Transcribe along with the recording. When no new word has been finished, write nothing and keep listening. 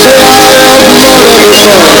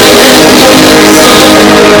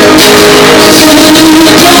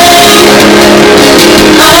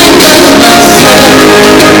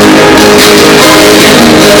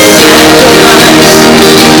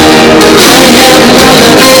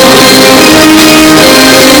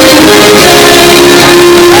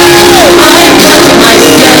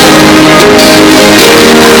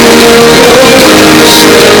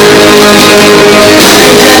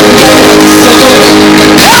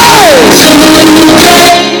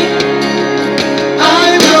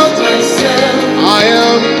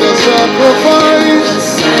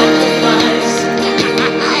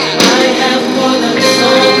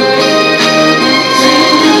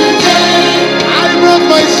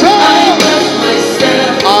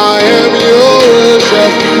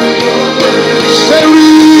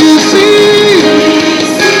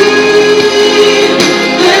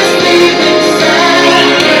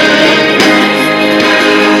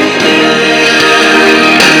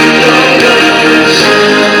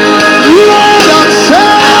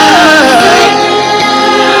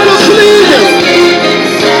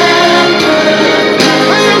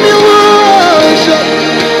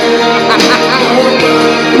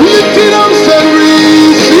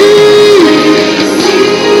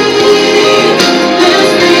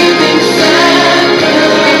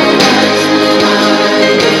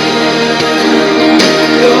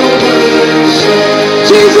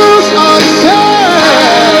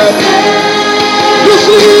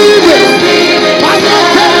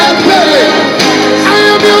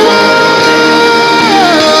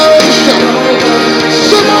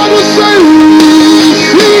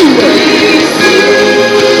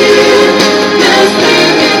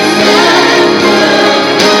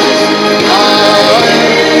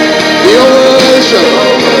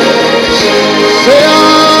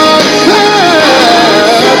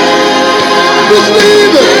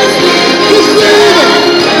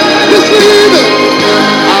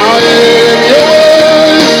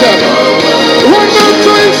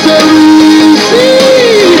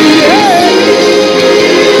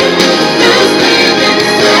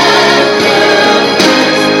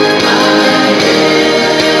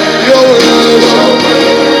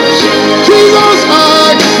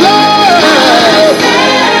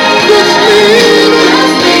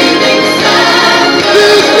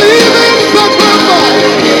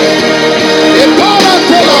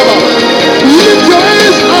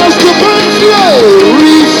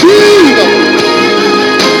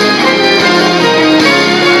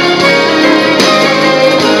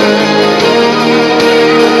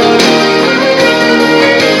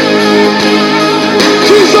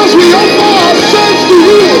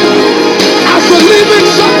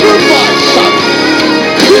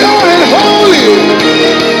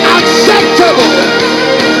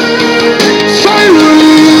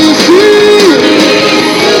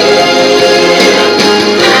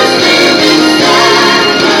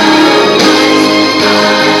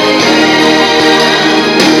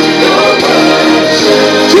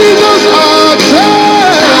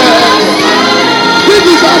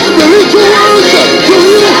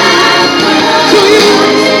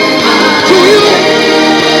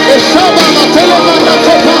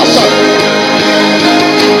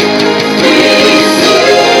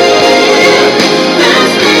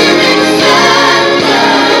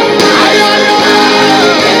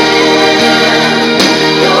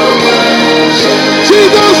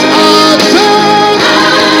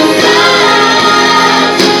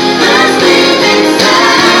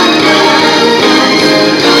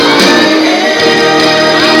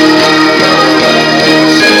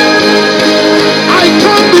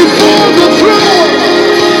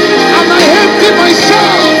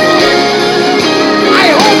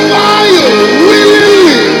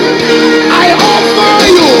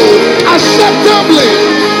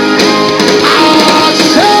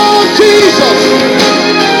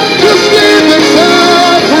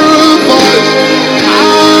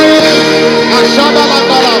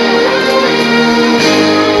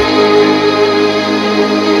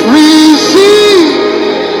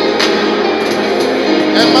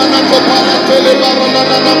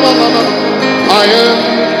I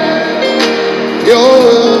am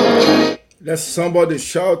yours. Let somebody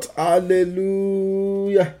shout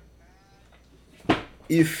hallelujah.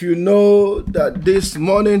 If you know that this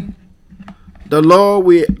morning the Lord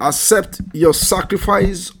will accept your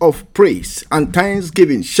sacrifice of praise and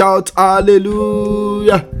thanksgiving, shout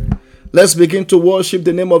hallelujah. Let's begin to worship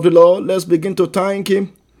the name of the Lord. Let's begin to thank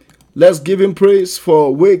Him. Let's give Him praise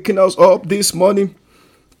for waking us up this morning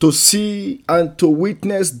to see and to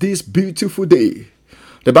witness this beautiful day.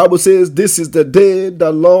 The Bible says, this is the day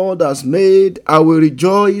the Lord has made. I will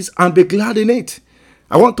rejoice and be glad in it.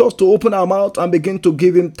 I want us to open our mouth and begin to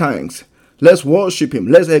give Him thanks. Let's worship Him.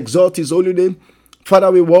 Let's exalt His holy name. Father,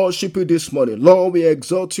 we worship You this morning. Lord, we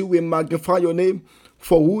exalt You. We magnify Your name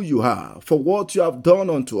for who You are, for what You have done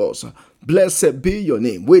unto us. Blessed be Your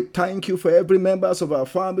name. We thank You for every member of our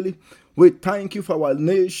family. We thank You for our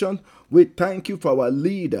nation. We thank You for our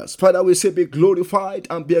leaders. Father, we say be glorified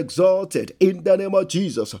and be exalted in the name of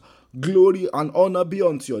Jesus. Glory and honor be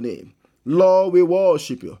unto Your name. Lord, we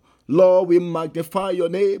worship You. Lord, we magnify Your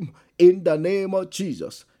name in the name of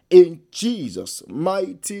Jesus. In Jesus'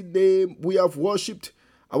 mighty name we have worshipped.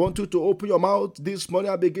 I want you to open your mouth this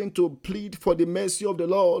morning and begin to plead for the mercy of the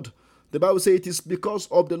Lord. The Bible says it is because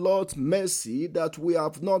of the Lord's mercy that we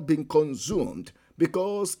have not been consumed,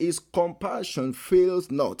 because His compassion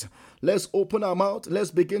fails not. Let's open our mouth.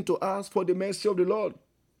 Let's begin to ask for the mercy of the Lord.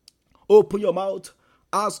 Open your mouth.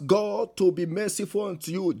 Ask God to be merciful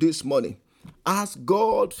unto you this morning. Ask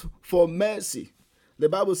God for mercy. The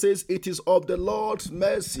Bible says it is of the Lord's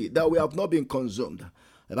mercy that we have not been consumed.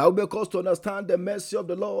 And that will make us to understand the mercy of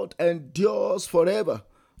the Lord endures forever.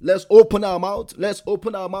 Let's open our mouth. Let's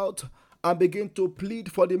open our mouth and begin to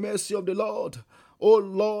plead for the mercy of the Lord. Oh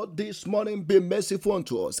Lord, this morning be merciful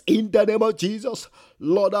unto us. In the name of Jesus,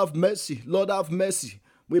 Lord have mercy. Lord have mercy.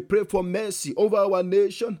 We pray for mercy over our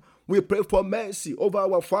nation. We pray for mercy over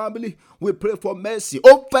our family. We pray for mercy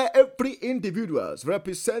over every individual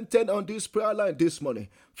represented on this prayer line this morning.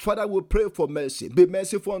 Father, we pray for mercy. Be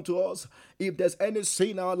merciful unto us. If there's any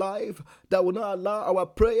sin in our life that will not allow our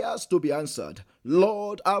prayers to be answered,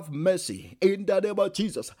 Lord, have mercy in the name of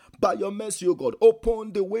Jesus. By Your mercy, O God,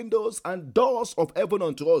 open the windows and doors of heaven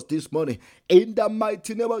unto us this morning. In the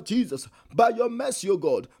mighty name of Jesus, by Your mercy, O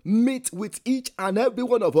God, meet with each and every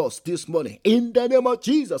one of us this morning. In the name of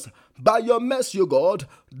Jesus, by Your mercy, O God,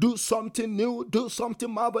 do something new, do something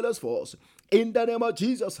marvelous for us. In the name of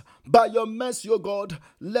Jesus, by Your mercy, O God,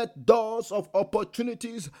 let doors of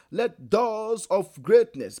opportunities, let doors of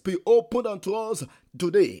greatness be opened unto us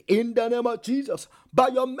today. In the name of Jesus, by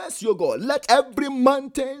Your mercy, O God, let every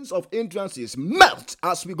mountains of hindrances melt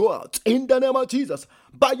as we go out. In the name of Jesus,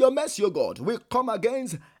 by Your mercy, O God, we come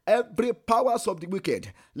against every powers of the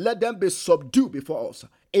wicked. Let them be subdued before us.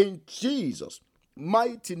 In Jesus'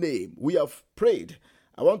 mighty name, we have prayed.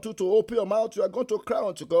 I want you to open your mouth. You are going to cry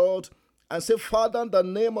unto God and say, Father, in the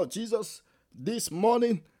name of Jesus, this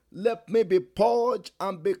morning, let me be purged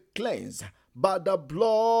and be cleansed by the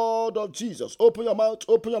blood of Jesus. Open your mouth,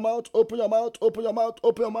 open your mouth, open your mouth, open your mouth,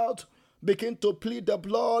 open your mouth. Begin to plead the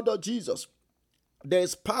blood of Jesus.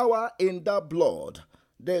 There's power in that blood.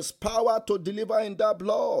 There's power to deliver in that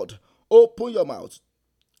blood. Open your mouth.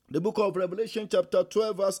 The book of Revelation chapter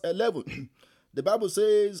 12 verse 11. The Bible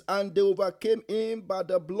says, and they overcame Him by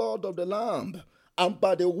the blood of the Lamb and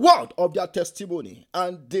by the word of their testimony,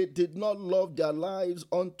 and they did not love their lives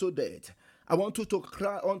unto death. I want you to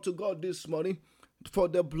cry unto God this morning for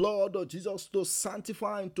the blood of Jesus to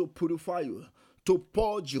sanctify and to purify you, to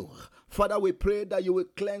purge you. Father, we pray that You will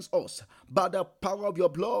cleanse us by the power of Your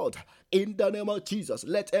blood. In the name of Jesus,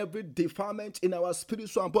 let every defilement in our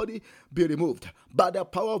spiritual body be removed by the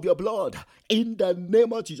power of Your blood. In the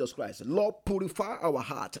name of Jesus Christ, Lord, purify our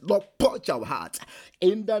heart. Lord, purge our heart.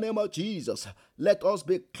 In the name of Jesus, let us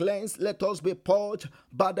be cleansed. Let us be purged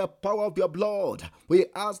by the power of Your blood. We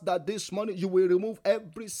ask that this morning You will remove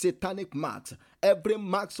every satanic mark, every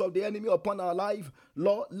marks of the enemy upon our life.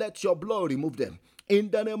 Lord, let Your blood remove them. In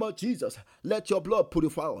the name of Jesus, let Your blood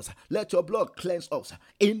purify us. Let Your blood cleanse us.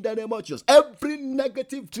 In the name of Jesus, every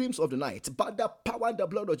negative dreams of the night, by the power and the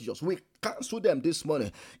blood of Jesus, we cancel them this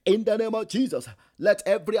morning. In the name of Jesus, let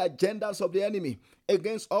every agendas of the enemy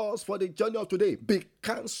against us for the journey of today be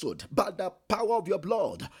cancelled by the power of Your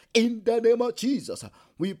blood. In the name of Jesus,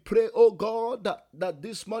 we pray, oh God, that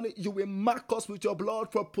this morning You will mark us with Your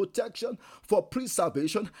blood for protection, for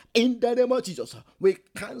preservation. In the name of Jesus, we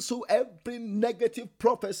cancel every negative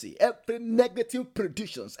prophecy, every negative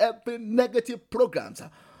predictions, every negative programs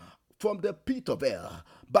from the pit of hell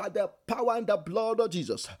by the power and the blood of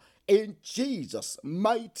Jesus. In Jesus'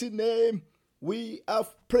 mighty name, we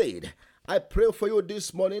have prayed. I pray for you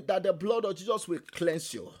this morning that the blood of Jesus will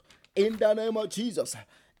cleanse you. In the name of Jesus,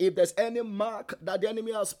 if there's any mark that the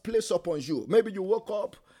enemy has placed upon you, maybe you woke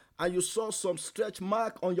up and you saw some stretch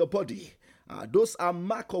mark on your body. Those are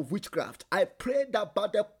mark of witchcraft. I pray that by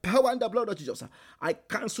the power and the blood of Jesus, I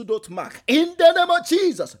cancel those mark. In the name of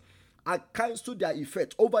Jesus, I cancel their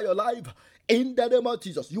effect over your life. In the name of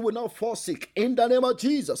Jesus, you will not fall sick. In the name of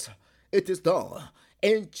Jesus, it is done.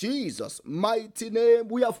 In Jesus' mighty name,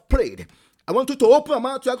 we have prayed. I want you to open your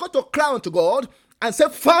mouth. You are going to cry unto God and say,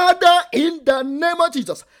 Father, in the name of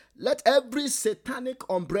Jesus, let every satanic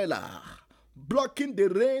umbrella blocking the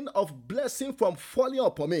rain of blessing from falling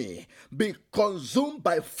upon me be consumed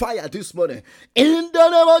by fire this morning. In the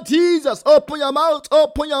name of Jesus, open your mouth,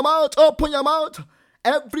 open your mouth, open your mouth.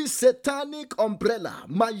 Every satanic umbrella,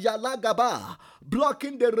 Mayalagaba,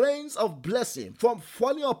 blocking the rains of blessing from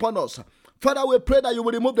falling upon us. Father, we pray that you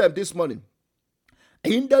will remove them this morning.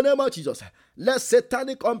 In the name of Jesus, let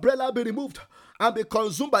satanic umbrella be removed and be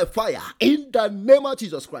consumed by fire. In the name of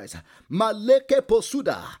Jesus Christ. Maleke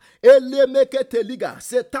posuda, elemeke teliga,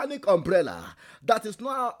 satanic umbrella that is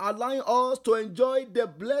not allowing us to enjoy the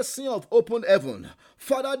blessing of open heaven.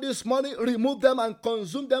 Father, this morning, remove them and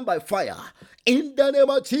consume them by fire. In the name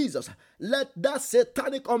of Jesus, let that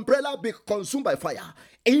satanic umbrella be consumed by fire.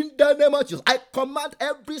 In the name of Jesus, I command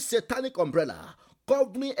every satanic umbrella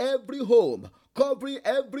covering every home, covering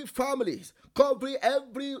every family, covering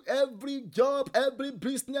every job, every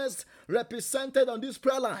business represented on this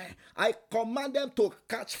prayer line. I command them to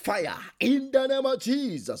catch fire in the name of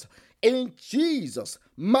Jesus. In Jesus'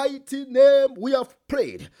 mighty name, we have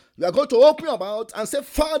prayed. We are going to open our mouth and say,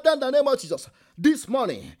 Father, in the name of Jesus, this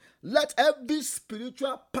morning, let every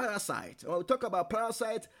spiritual parasite, when we talk about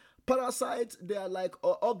parasites, they are like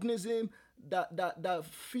organisms that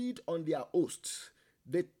feed on their hosts.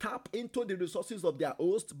 They tap into the resources of their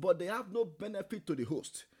host, but they have no benefit to the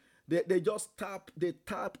host. They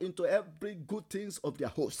tap into every good things of their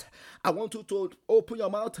host. I want you to open your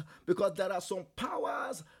mouth because there are some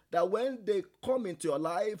powers that when they come into your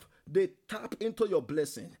life, they tap into your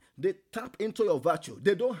blessing. They tap into your virtue.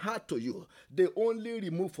 They don't add to you. They only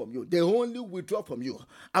remove from you. They only withdraw from you.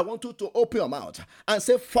 I want you to open your mouth and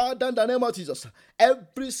say, Father, in the name of Jesus,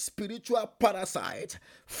 every spiritual parasite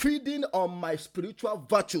feeding on my spiritual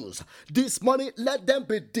virtues, this morning, let them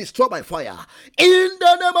be destroyed by fire. In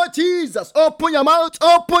the name of Jesus, open your mouth,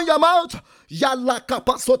 open your mouth.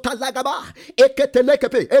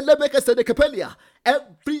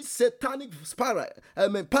 Every satanic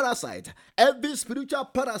parasite, every spiritual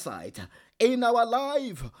parasite in our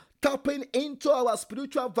life, tapping into our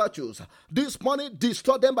spiritual virtues, this morning,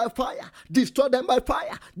 destroy them by fire, destroy them by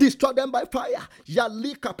fire, destroy them by fire.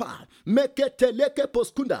 Yalikapa, meketeleke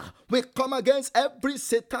poskunda. We come against every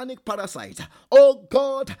satanic parasite. Oh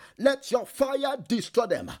God, let your fire destroy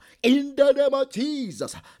them. In the name of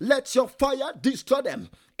Jesus, let your fire destroy them.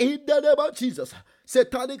 In the name of Jesus,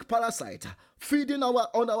 satanic parasite feeding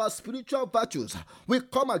on our spiritual virtues, we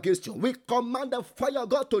come against you. We command the fire of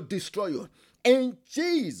God to destroy you. In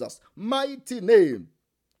Jesus' mighty name,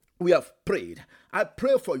 we have prayed. I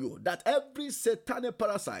pray for you that every satanic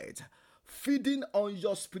parasite feeding on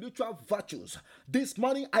your spiritual virtues, this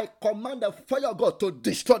morning I command the fire of God to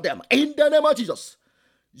destroy them. In the name of Jesus,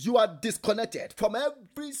 you are disconnected from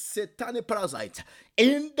every satanic parasite.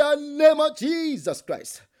 In the name of Jesus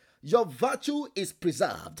Christ, your virtue is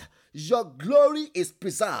preserved. Your glory is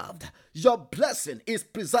preserved. Your blessing is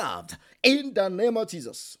preserved. In the name of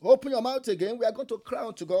Jesus. Open your mouth again. We are going to cry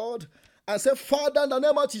unto God and say, Father, in the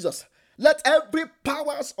name of Jesus, let every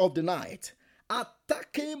powers of the night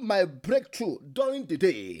attacking my breakthrough during the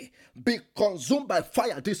day be consumed by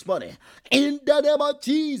fire this morning. In the name of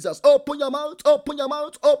Jesus. Open your mouth, open your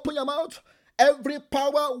mouth, open your mouth. Every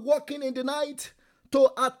power working in the night to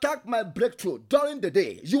attack my breakthrough during the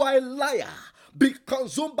day, you are a liar. Be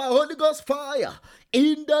consumed by Holy Ghost fire.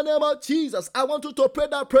 In the name of Jesus, I want you to pray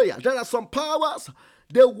that prayer. There are some powers,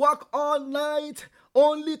 they work all night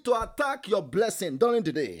only to attack your blessing during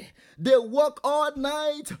the day. They work all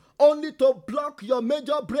night only to block your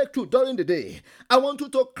major breakthrough during the day. I want you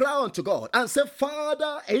to cry unto God and say,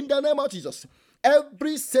 Father, in the name of Jesus,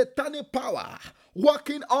 every satanic power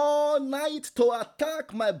working all night to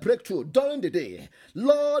attack my breakthrough during the day,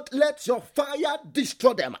 Lord, let your fire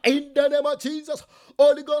destroy them. In the name of Jesus,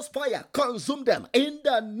 Holy Ghost fire, consume them. In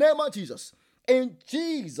the name of Jesus, in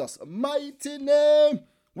Jesus' mighty name,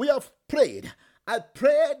 we have prayed. I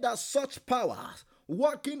pray that such powers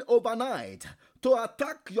working overnight to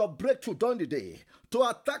attack your breakthrough during the day, to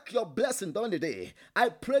attack your blessing during the day, I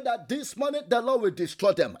pray that this morning the Lord will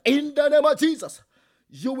destroy them. In the name of Jesus,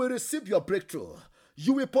 you will receive your breakthrough.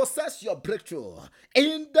 You will possess your breakthrough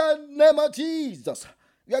in the name of Jesus.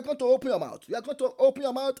 You are going to open your mouth. You are going to open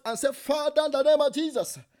your mouth and say, Father, in the name of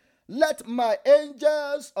Jesus, let my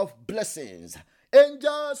angels of blessings,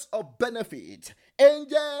 angels of benefit,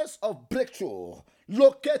 angels of breakthrough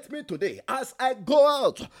locate me today as I go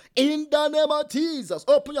out in the name of Jesus.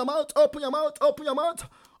 Open your mouth, open your mouth, open your mouth.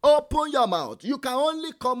 Open your mouth. You can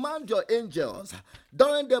only command your angels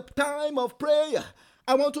during the time of prayer.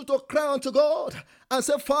 I want you to cry unto God and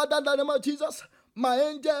say, Father, in the name of Jesus, my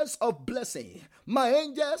angels of blessing, my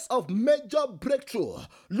angels of major breakthrough,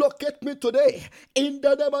 locate me today in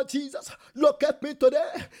the name of Jesus. Locate me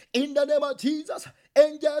today in the name of Jesus.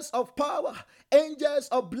 Angels of power, angels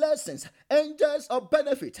of blessings, angels of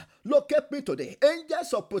benefit, locate me today.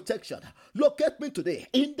 Angels of protection, locate me today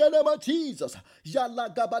in the name of Jesus.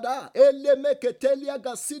 Yalla gabada, elemeketelia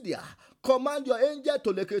gasidia. Command your angel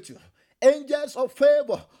to locate you. Angels of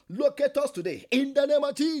favor, locate us today in the name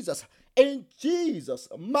of Jesus. In Jesus'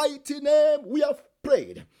 mighty name, we have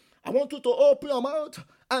prayed. I want you to open your mouth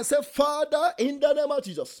and say, Father, in the name of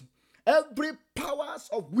Jesus, every powers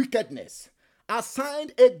of wickedness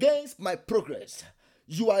assigned against my progress,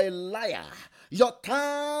 you are a liar. Your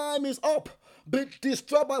time is up. Be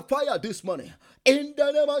destroyed by fire this morning. In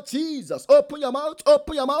the name of Jesus, open your mouth,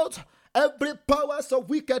 open your mouth. Every powers of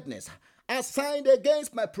wickedness assigned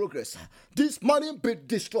against my progress, this morning be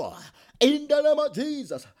destroyed. In the name of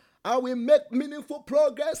Jesus, I will make meaningful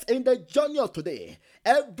progress in the journey of today.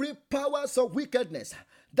 Every powers of wickedness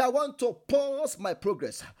that want to pause my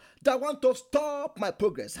progress, that want to stop my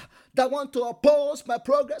progress, that want to oppose my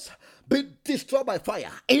progress, be destroyed by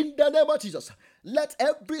fire. In the name of Jesus, let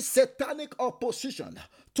every satanic opposition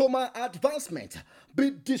to my advancement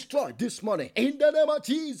be destroyed this morning. In the name of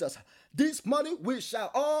Jesus, this morning we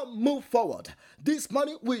shall all move forward. This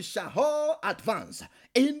morning we shall all advance.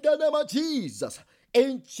 In the name of Jesus.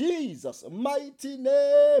 In Jesus' mighty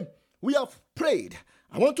name, we have prayed.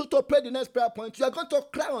 I want you to pray the next prayer point. You are going to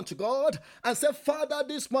cry unto God and say, Father,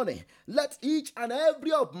 this morning, let each and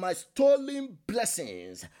every of my stolen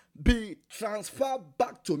blessings be transferred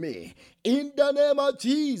back to me. In the name of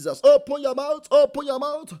Jesus, open your mouth, open your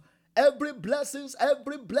mouth. Every blessings,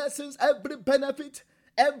 every benefit,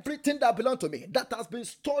 everything that belongs to me, that has been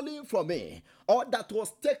stolen from me, or that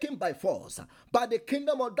was taken by force, by the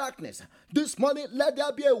kingdom of darkness, this morning, let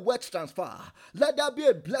there be a wealth transfer. Let there be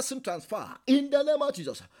a blessing transfer. In the name of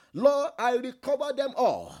Jesus, Lord, I recover them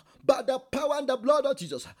all. By the power and the blood of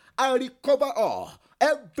Jesus, I recover all.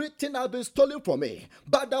 Everything has been stolen from me.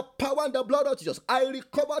 By the power and the blood of Jesus, I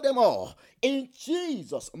recover them all. In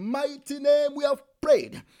Jesus' mighty name, we have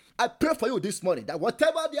prayed. I pray for you this morning that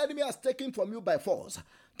whatever the enemy has taken from you by force,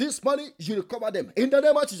 this morning you recover them in the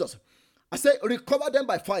name of Jesus. I say recover them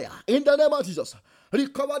by fire in the name of Jesus.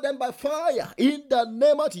 Recover them by fire in the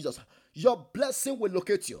name of Jesus. Your blessing will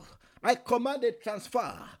locate you. I command a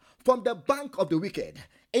transfer from the bank of the wicked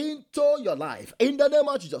into your life in the name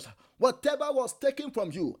of Jesus. Whatever was taken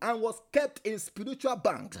from you and was kept in spiritual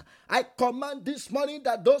banks, I command this morning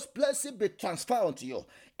that those blessings be transferred unto you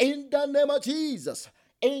in the name of Jesus.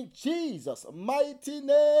 In Jesus' mighty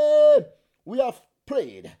name, we have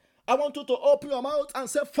prayed. I want you to open your mouth and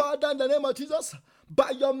say, Father, in the name of Jesus,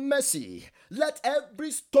 by your mercy, let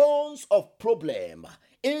every stones of problem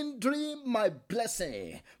hindering my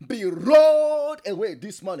blessing be rolled away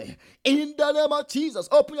this morning. In the name of Jesus,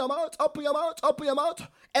 open your mouth, open your mouth, open your mouth.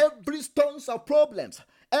 Every stones of problems,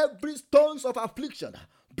 every stones of affliction,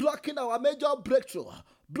 blocking our major breakthrough,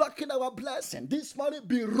 blocking our blessing, this morning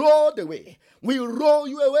be rolled away. We roll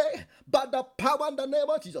you away by the power and the name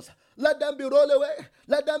of Jesus. Let them be rolled away.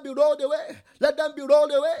 Let them be rolled away. Let them be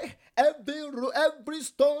rolled away. Every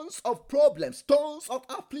stones of problems, stones of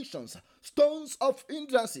afflictions, stones of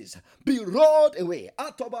hindrances be rolled away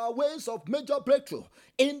out of our ways of major breakthrough.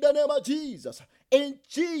 In the name of Jesus. In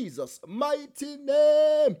Jesus' mighty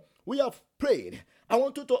name, we have prayed. I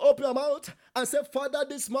want you to open your mouth and say, Father,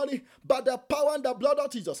 this morning, by the power and the blood of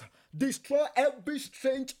Jesus, destroy every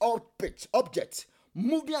strange object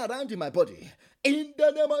moving around in my body. In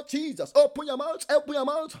the name of Jesus, open your mouth, open your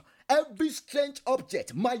mouth. Every strange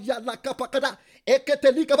object, Mayalakapakada,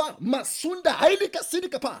 Eketelikapa, Masunda,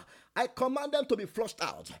 Ailikasidikapa, I command them to be flushed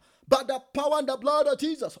out. By the power and the blood of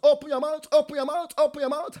Jesus, open your mouth, open your mouth, open your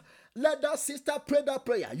mouth. Let that sister pray that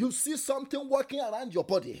prayer. You see something walking around your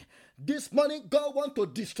body. This morning, God wants to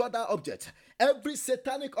destroy that object. Every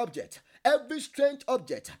satanic object, every strange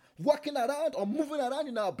object walking around or moving around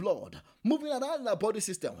in our blood, moving around in our body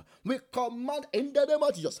system, we command in the name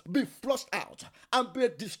of Jesus, be flushed out and be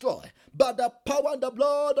destroyed by the power and the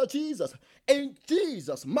blood of Jesus. In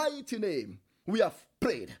Jesus' mighty name, we have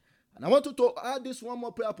prayed. And I want you to add this one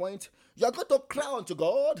more prayer point. You are going to cry unto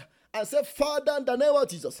God and say, Father, in the name of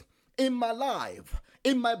Jesus, in my life,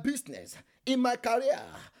 in my business, in my career,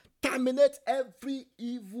 terminate every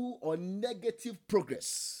evil or negative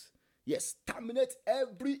progress. Yes, terminate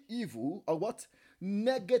every evil or what?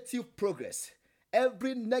 Negative progress.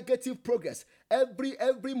 Every negative progress, every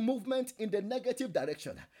movement in the negative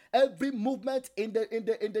direction, every movement in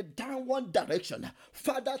the downward direction,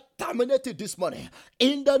 Father, terminate it this morning.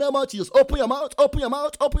 In the name of Jesus, open your mouth, open your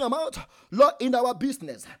mouth, open your mouth. Lord, in our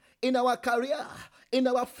business, in our career, in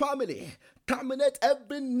our family, terminate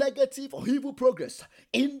every negative or evil progress.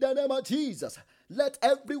 In the name of Jesus, let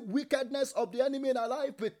every wickedness of the enemy in our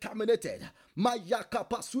life be terminated.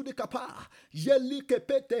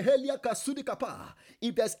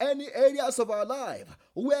 If there's any areas of our life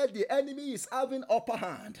where the enemy is having upper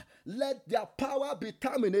hand, let their power be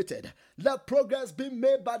terminated. Let progress be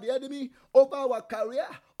made by the enemy over our career,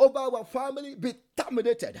 over our family, be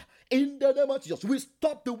terminated. In the name of Jesus, we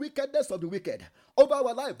stop the wickedness of the wicked over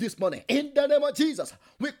our life this morning. In the name of Jesus,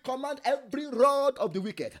 we command every rod of the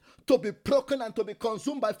wicked to be broken and to be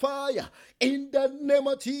consumed by fire. In the name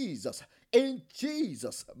of Jesus. In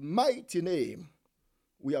Jesus' mighty name,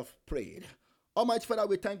 we have prayed. Almighty Father,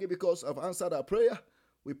 we thank you because of answered our prayer.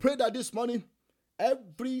 We pray that this morning,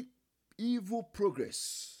 every evil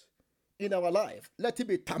progress in our life, let it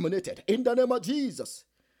be terminated. In the name of Jesus,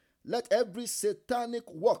 let every satanic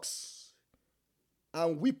works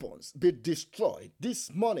and weapons be destroyed this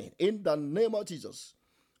morning. In the name of Jesus.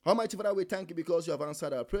 Almighty Father, we thank you because you have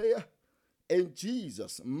answered our prayer. In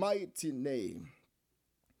Jesus' mighty name,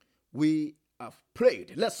 we have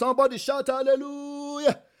prayed. Let somebody shout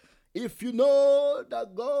hallelujah. If you know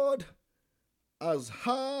that God has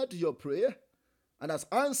heard your prayer and has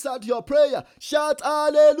answered your prayer, shout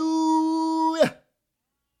hallelujah.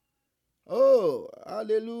 Oh,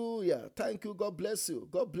 hallelujah. Thank you. God bless you.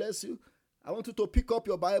 God bless you. I want you to pick up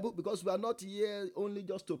your Bible because we are not here only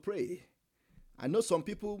just to pray. I know some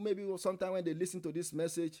people, maybe sometimes when they listen to this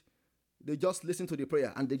message, they just listen to the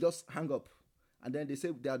prayer and they just hang up. And then they say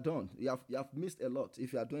they are done. You have missed a lot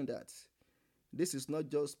if you are doing that. This is not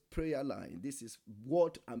just prayer line. This is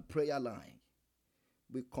word and prayer line.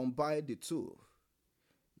 We combine the two.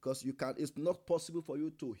 Because it's not possible for you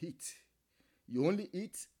to eat. You only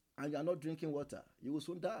eat and you are not drinking water. You will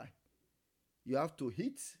soon die. You have to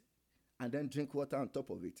eat and then drink water on top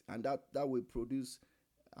of it. And that will produce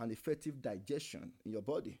an effective digestion in your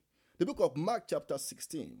body. The book of Mark chapter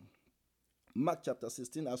 16. Mark chapter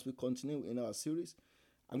 16, as we continue in our series.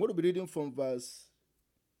 I'm going to be reading from verse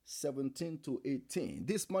 17 to 18.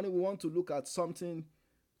 This morning we want to look at something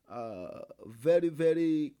very,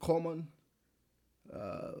 very common,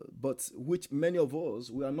 but which many of us,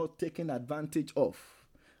 we are not taking advantage of.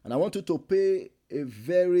 And I want you to pay a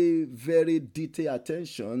very, very detailed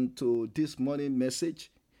attention to this morning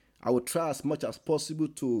message. I will try as much as possible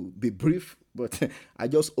to be brief, but I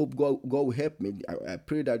just hope God will help me. I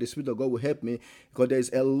pray that the Spirit of God will help me, because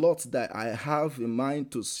there's a lot that I have in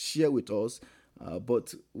mind to share with us,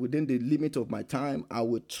 but within the limit of my time, I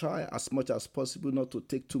will try as much as possible not to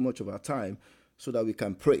take too much of our time so that we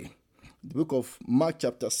can pray. The book of Mark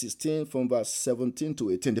chapter 16 from verse 17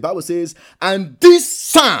 to 18. The Bible says, "And these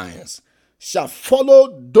signs shall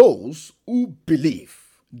follow those who believe.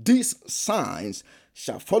 These signs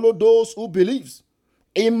shall follow those who believe.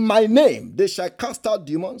 In my name they shall cast out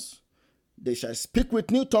demons. They shall speak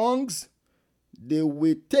with new tongues. They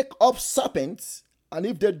will take up serpents. And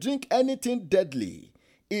if they drink anything deadly,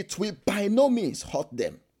 it will by no means hurt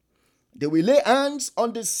them. They will lay hands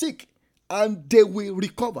on the sick and they will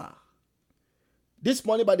recover." This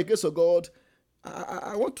morning, by the grace of God,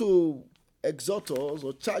 I want to exhort us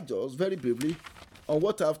or charge us very briefly on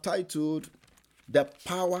what I've titled the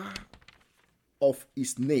power of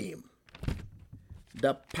His name.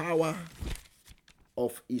 The power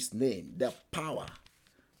of His name. The power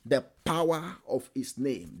of His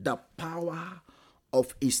name. The power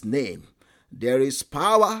of His name. There is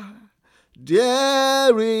power.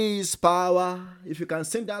 There is power. If you can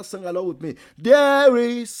sing that song along with me. There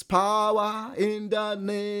is power in the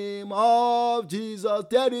name of Jesus.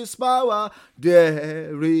 There is power.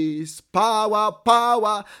 There is power,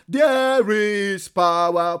 power. There is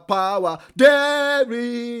power, power. There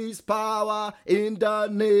is power in the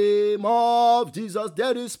name of Jesus.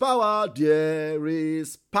 There is power. There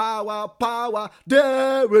is power, power.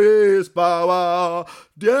 There is power.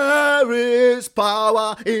 There is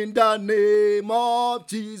power in the name of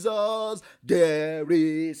Jesus. There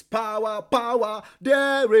is power, power.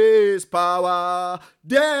 There is power.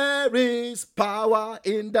 There is power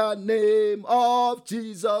in the name of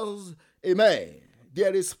Jesus. Amen.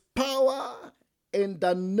 There is power in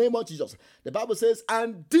the name of Jesus. The Bible says,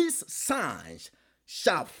 and these signs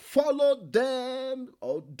shall follow them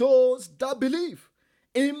or those that believe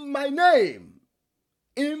in my name.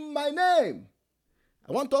 In my name.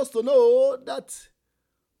 I want us to know that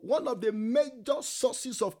one of the major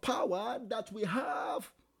sources of power that we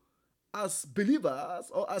have as believers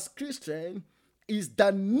or as Christians is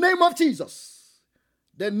the name of Jesus.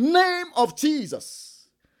 The name of Jesus.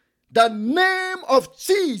 The name of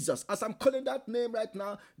Jesus. As I'm calling that name right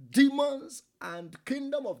now, demons and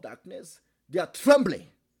kingdom of darkness, they are trembling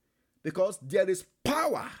because there is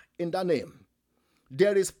power in that name.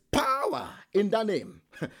 There is power in the name.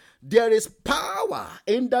 There is power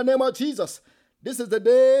in the name of Jesus. This is the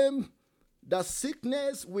name that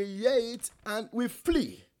sickness will hear it and will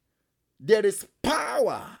flee. There is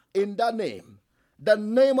power in the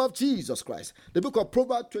name of Jesus Christ. The book of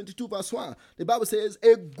Proverbs 22 verse 1, the Bible says,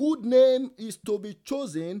 a good name is to be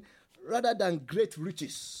chosen rather than great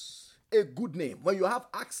riches. A good name. When you have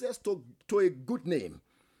access to a good name,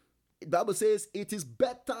 the Bible says it is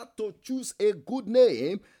better to choose a good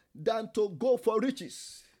name than to go for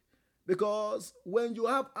riches. Because when you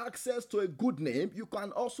have access to a good name, you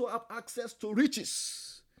can also have access to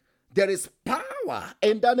riches. There is power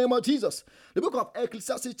in the name of Jesus. The book of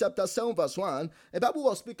Ecclesiastes chapter 7 verse 1, the Bible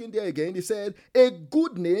was speaking there again. He said, a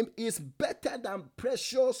good name is better than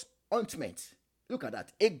precious ointment. Look at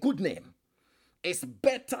that. A good name is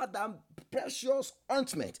better than precious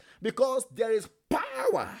ointment because there is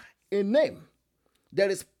power in name. There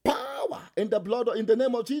is power in the blood, in the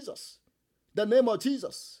name of Jesus. The name of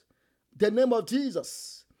Jesus. The name of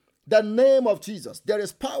Jesus. The name of Jesus. There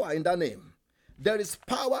is power in that name. There is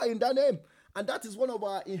power in that name. And that is one of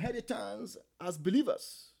our inheritance as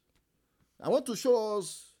believers. I want to show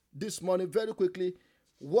us this morning very quickly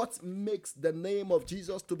what makes the name of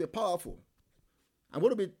Jesus to be powerful. I'm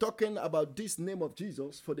going to be talking about this name of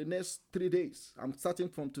Jesus for the next 3 days. I'm starting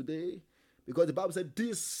from today because the Bible said,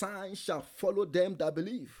 these signs shall follow them that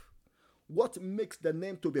believe. What makes the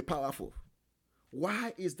name to be powerful?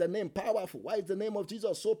 Why is the name powerful? Why is the name of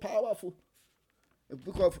Jesus so powerful? The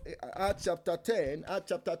book of Acts chapter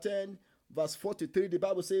 10, verse 43, the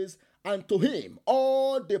Bible says, and to him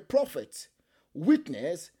all the prophets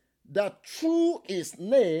witness that through his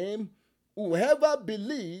name, whoever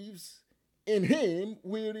believes in him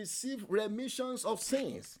will receive remissions of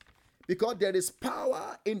sins. Because there is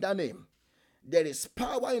power in the name. There is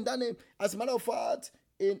power in that name. As a matter of fact,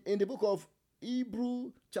 in the book of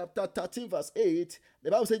Hebrews chapter 13 verse 8,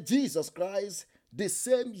 the Bible says Jesus Christ the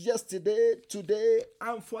same yesterday, today,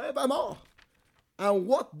 and forevermore. And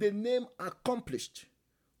what the name accomplished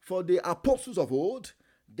for the apostles of old,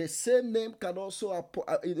 the same name can also,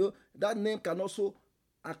 that name can also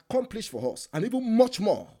accomplish for us, and even much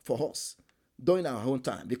more for us during our own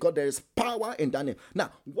time, because there is power in that name.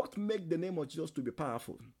 Now, what makes the name of Jesus to be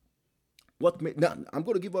powerful? Now, I'm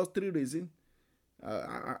going to give us 3 reasons.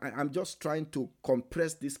 I'm just trying to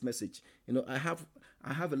compress this message. I have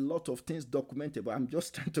a lot of things documented, but I'm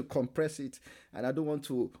just trying to compress it, and I don't want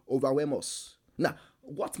to overwhelm us. Now,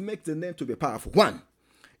 what makes the name to be powerful? One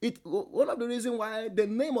of the reasons why the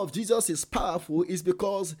name of Jesus is powerful is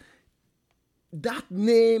because that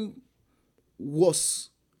name was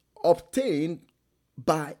obtained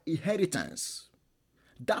by inheritance.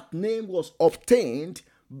 That name was obtained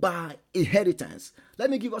by inheritance. Let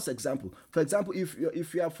me give us an example. For example,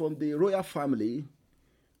 if you are from the royal family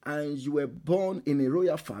and you were born in a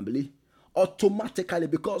royal family, automatically,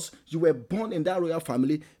 because you were born in that royal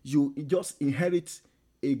family, you just inherit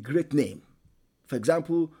a great name. For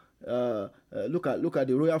example, look at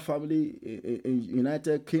the royal family in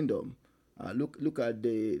United Kingdom. Look at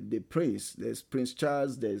the prince. There's Prince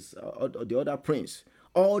Charles. There's the other prince.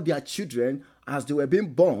 All their children, as they were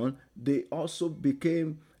being born, they also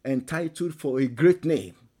became entitled for a great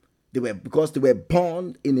name. Because they were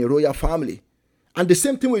born in a royal family. And the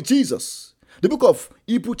same thing with Jesus. The book of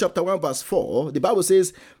Hebrews chapter 1 verse 4, the Bible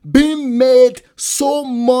says, being made so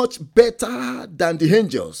much better than the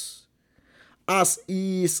angels, as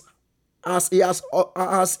he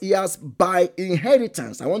has by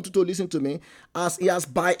inheritance, I want you to listen to me, as he has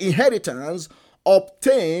by inheritance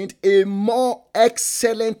obtained a more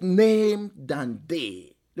excellent name than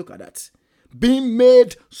they. Look at that. Being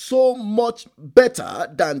made so much better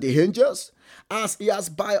than the angels, as he has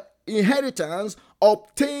by inheritance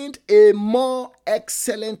obtained a more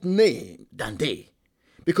excellent name than they.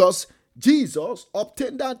 Because Jesus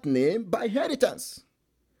obtained that name by inheritance.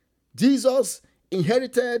 Jesus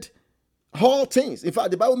inherited all things. In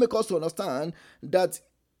fact, the Bible makes us to understand that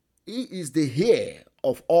he is the heir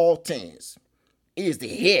of all things. He is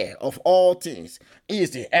the heir of all things. He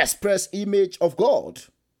is the express image of God.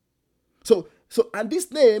 And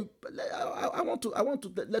this name, I want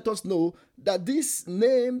to let us know that this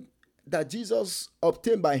name that Jesus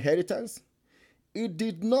obtained by inheritance, he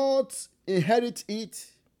did not inherit it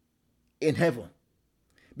in heaven.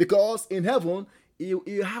 Because in heaven,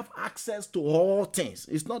 you have access to all things.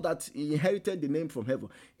 It's not that he inherited the name from heaven.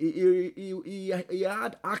 He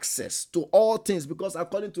had access to all things, because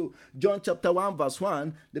according to John chapter 1 verse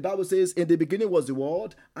 1, the Bible says, in the beginning was the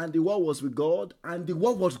Word, and the Word was with God, and the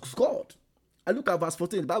Word was God. And look at verse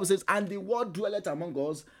 14. The Bible says, and the Word dwelleth among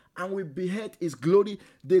us, and we beheld his glory,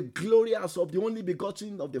 the glory as of the only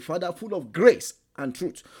begotten of the Father, full of grace and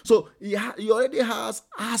truth. So he already has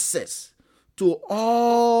access to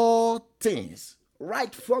all things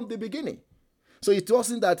right from the beginning. So it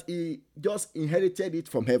wasn't that he just inherited it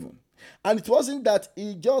from heaven. And it wasn't that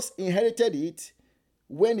he just inherited it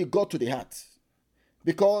when he got to the heart.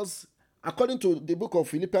 Because according to the book of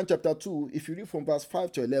Philippians chapter 2, if you read from verse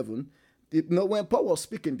 5 to 11, when Paul was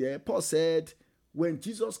speaking there, Paul said, when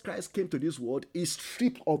Jesus Christ came to this world, he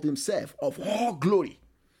stripped of himself of all glory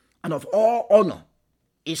and of all honor.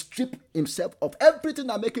 He stripped himself of everything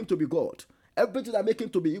that make him to be God. Everything that make him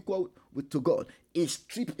to be equal to God. He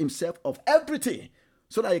stripped himself of everything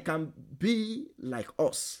so that he can be like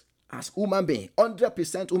us as human being,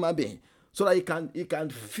 100% human being, so that he can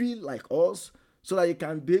feel like us, so that he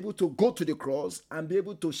can be able to go to the cross and be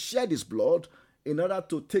able to shed his blood in order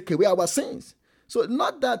to take away our sins. So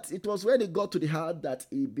not that it was when he got to the heart that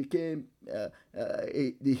he became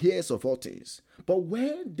the heirs of all things. But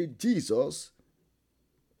when did Jesus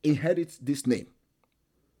inherit this name?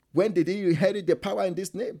 When did he inherit the power in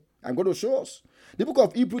this name? I'm going to show us. The book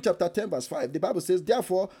of Hebrews chapter 10 verse 5, the Bible says,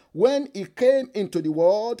 therefore, when he came into the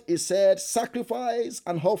world, he said, sacrifice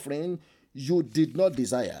and offering you did not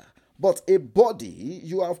desire, but a body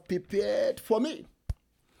you have prepared for me.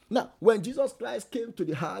 Now, when Jesus Christ came to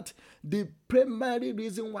the heart, the primary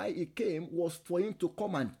reason why he came was for him to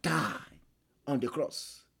come and die on the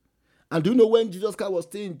cross. And do you know when Jesus Christ was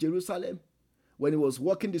still in Jerusalem, when he was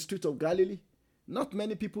walking the streets of Galilee? Not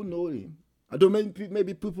many people know him. I don't know,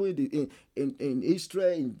 maybe people in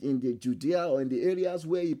Israel, in the Judea, or in the areas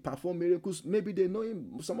where he performed miracles, maybe they know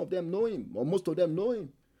him. Some of them know him, or most of them know him.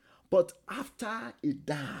 But after he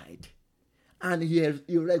died and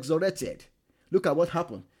he resurrected, look at what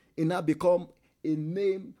happened. It now become a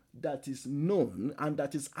name that is known and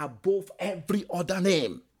that is above every other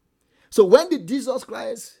name. So when did Jesus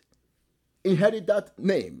Christ inherit that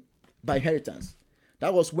name by inheritance?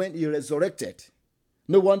 That was when he resurrected.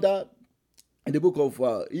 No wonder in the book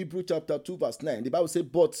of Hebrews chapter 2 verse 9, the Bible says,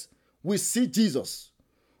 but we see Jesus,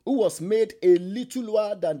 who was made a little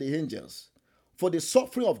lower than the angels, for the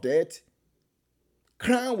suffering of death,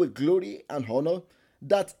 crowned with glory and honor,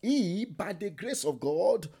 that he, by the grace of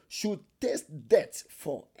God, should taste death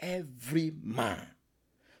for every man.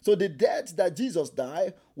 So the death that Jesus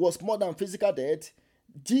died was more than physical death.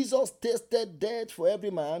 Jesus tasted death for every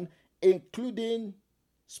man, including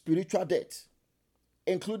spiritual death.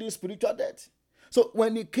 So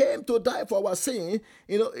when he came to die for our sin,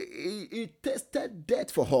 he tasted death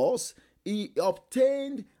for us. He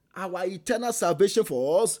obtained our eternal salvation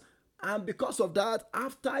for us. And because of that,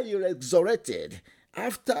 after he resurrected,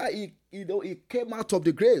 after he came out of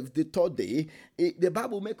the grave the third day, the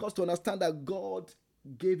Bible makes us to understand that God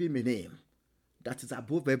gave him a name that is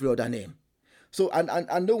above every other name. So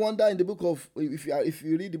and no wonder in the book of, if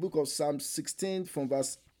you read the book of Psalm 16 from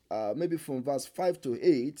verse from verse 5 to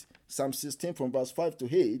 8, Psalm 16 from verse 5 to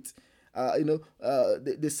 8,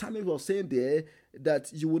 the psalmist was saying there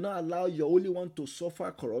that you will not allow your Holy One to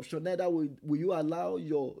suffer corruption, neither will you allow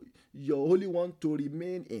your Holy One to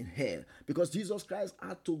remain in hell, because Jesus Christ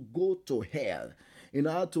had to go to hell in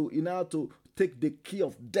order to take the key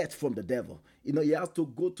of death from the devil. He has to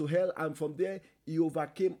go to hell, and from there he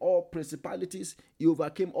overcame all principalities, he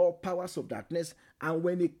overcame all powers of darkness, and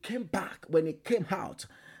when he came out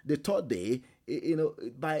the third day,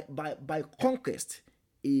 by conquest,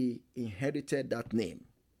 he inherited that name.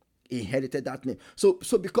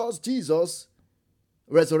 So because Jesus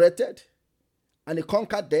resurrected and he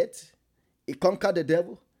conquered death, he conquered the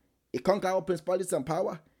devil, he conquered all principalities and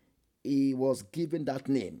power, he was given that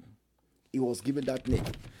name.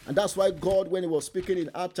 And that's why God, when he was speaking in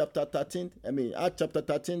Acts chapter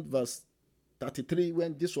 13, verse 33,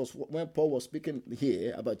 when Paul was speaking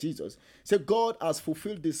here about Jesus, said, God has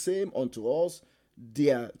fulfilled the same unto us,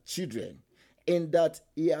 their children, in that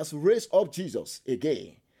he has raised up Jesus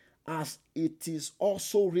again, as it is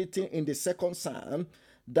also written in the second Psalm,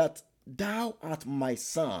 that thou art my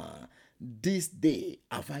son, this day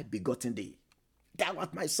have I begotten thee. Thou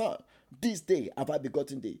art my son. This day have I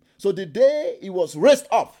begotten thee. So the day he was raised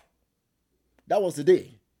up, that was the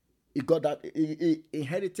day he got that, he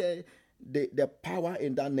inherited the power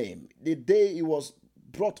in that name. The day he was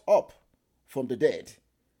brought up from the dead,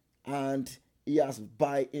 and he has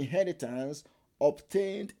by inheritance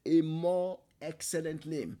obtained a more excellent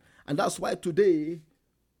name. And that's why today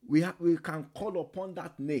we can call upon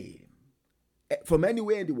that name from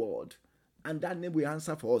anywhere in the world, and that name will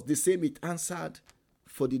answer for us. The same it answered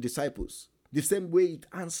for the disciples. The same way it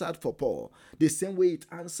answered for Paul. The same way it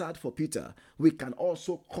answered for Peter. We can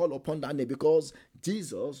also call upon that name because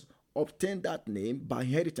Jesus obtained that name by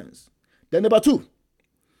inheritance. Then number 2,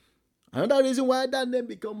 another reason why that name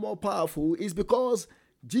became more powerful is because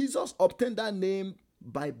Jesus obtained that name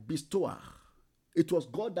by bestowal. It was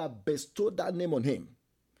God that bestowed that name on him.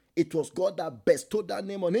 It was God that bestowed that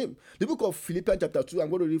name on him. The book of Philippians chapter 2, I'm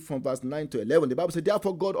going to read from verse 9 to 11. The Bible says,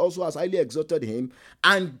 therefore God also has highly exalted him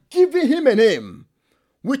and given him a name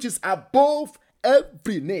which is above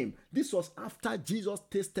every name. This was after Jesus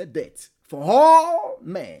tasted death for all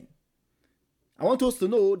men. I want us to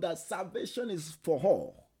know that salvation is for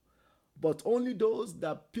all, but only those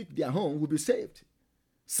that pick their own will be saved.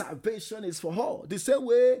 Salvation is for all. The same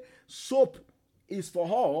way soap is for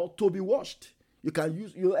all to be washed. You can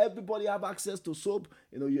use, everybody have access to soap.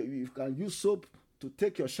 You can use soap to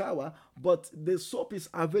take your shower, but the soap is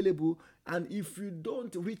available. And if you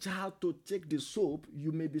don't reach out to take the soap,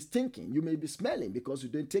 you may be stinking, you may be smelling because you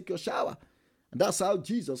didn't take your shower. And that's how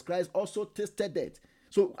Jesus Christ also tasted death.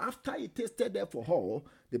 So after he tasted death for all,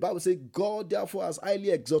 the Bible says, God therefore has highly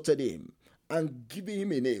exalted him and given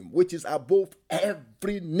him a name which is above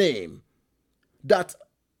every name, that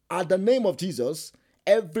at the name of Jesus,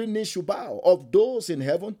 every knee should bow, of those in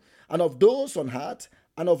heaven and of those on earth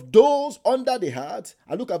and of those under the earth.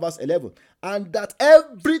 And look at verse 11. And that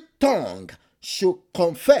every tongue should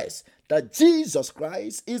confess that Jesus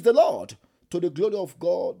Christ is the Lord, to the glory of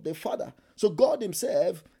God the Father. So God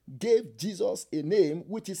himself gave Jesus a name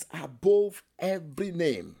which is above every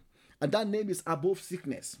name. And that name is above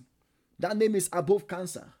sickness. That name is above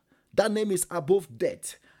cancer. That name is above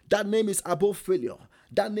death. That name is above failure.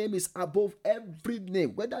 That name is above every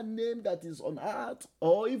name, whether name that is on earth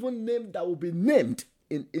or even name that will be named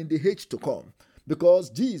in the age to come. Because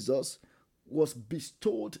Jesus was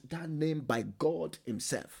bestowed that name by God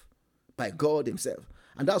himself. By God himself.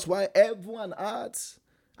 And that's why everyone on earth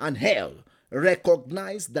and hell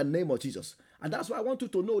recognize the name of Jesus. And that's why I want you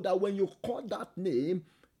to know that when you call that name,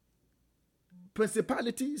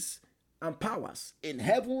 principalities and powers in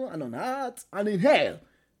heaven and on earth and in hell,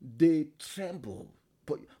 they tremble.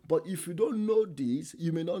 But if you don't know this,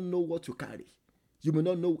 you may not know what you carry. You may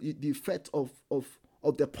not know the effect of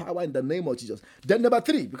the power in the name of Jesus. Then number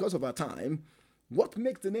 3, because of our time, what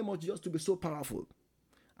makes the name of Jesus to be so powerful?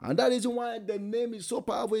 And that reason why the name is so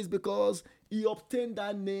powerful is because he obtained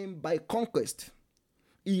that name by conquest.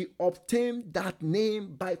 He obtained that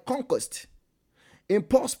name by conquest. In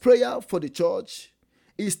Paul's prayer for the church,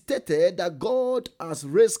 he stated that God has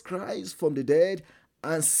raised Christ from the dead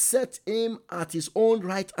and set him at his own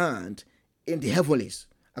right hand in the heavenlies.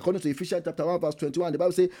 According to Ephesians chapter 1 verse 21, the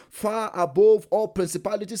Bible says, far above all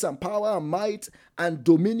principalities and power and might and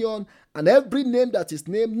dominion and every name that is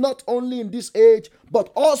named, not only in this age, but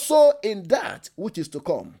also in that which is to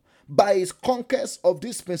come. By his conquest of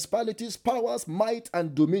these principalities, powers, might,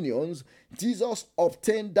 and dominions, Jesus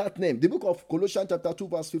obtained that name. The book of Colossians chapter 2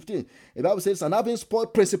 verse 15, the Bible says, and having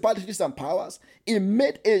spoiled principalities and powers, he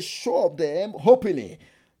made a show of them openly,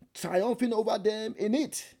 triumphing over them in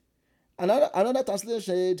it. Another translation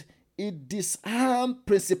said, he disarmed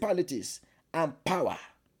principalities and power.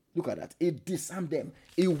 Look at that. He disarmed them.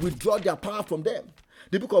 He withdrew their power from them.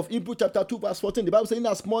 The book of Hebrews chapter 2 verse 14, the Bible says,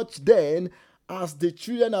 inasmuch then as the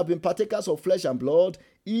children have been partakers of flesh and blood,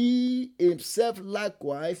 he himself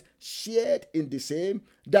likewise shared in the same,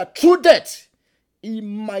 that through death he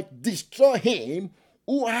might destroy him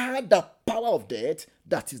who had the power of death,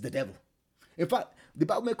 that is the devil. In fact, the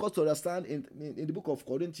Bible makes us to understand in the book of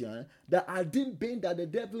Corinthians that had it been that the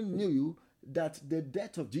devil knew that the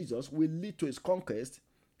death of Jesus will lead to his conquest,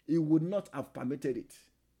 he would not have permitted it.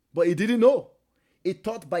 But he didn't know. He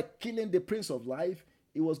thought by killing the Prince of Life,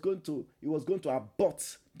 he was going to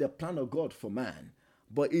abort the plan of God for man.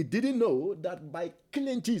 But he didn't know that by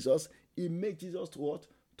killing Jesus, he made Jesus to what?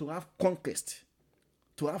 To have conquest.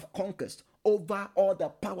 To have conquest over all the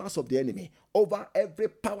powers of the enemy, over every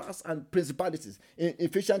powers and principalities. In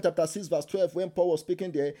Ephesians chapter 6 verse 12, when Paul was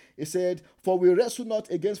speaking there, he said, for we wrestle not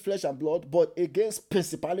against flesh and blood, but against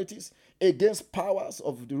principalities, against powers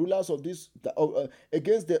of the rulers of this,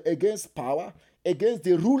 against power, against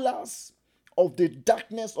the rulers of the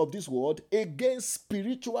darkness of this world against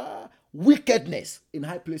spiritual wickedness in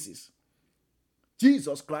high places.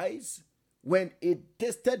 Jesus Christ, when he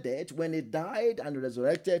tasted death, when he died and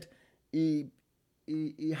resurrected, he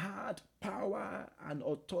had power and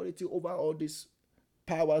authority over all these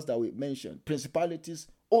powers that we mentioned, principalities,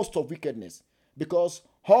 host of wickedness. Because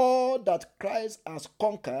all that Christ has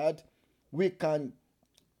conquered, we can,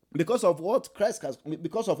 because of all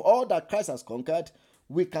that Christ has conquered,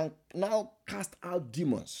 we can now cast out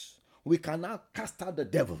demons. We can now cast out the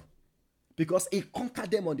devil because he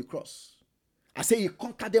conquered them on the cross. I say he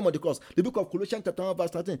conquered them on the cross. The book of Colossians chapter 1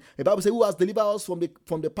 verse 13, the Bible says, who has delivered us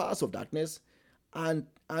from the powers of darkness and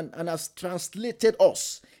has translated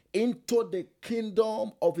us into the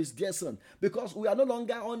kingdom of his dear son. Because we are no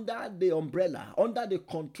longer under the umbrella, under the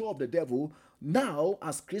control of the devil. Now,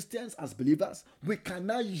 as Christians, as believers, we can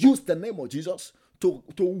now use the name of Jesus to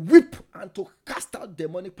whip and to cast out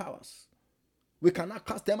demonic powers. We cannot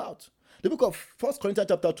cast them out. The book of 1 Corinthians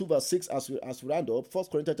chapter 2 verse 6, as we round up, 1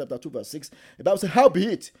 Corinthians chapter 2 verse 6, the Bible says,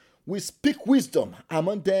 howbeit, we speak wisdom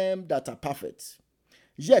among them that are perfect,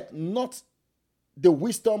 yet not the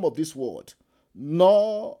wisdom of this world,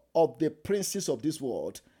 nor of the princes of this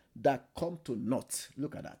world that come to naught.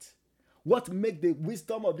 Look at that. What make the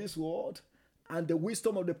wisdom of this world and the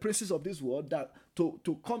wisdom of the princes of this world that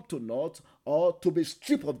to come to naught or to be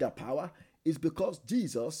stripped of their power is because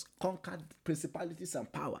Jesus conquered principalities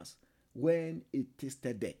and powers when he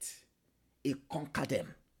tasted death. He conquered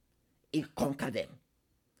them. He conquered them.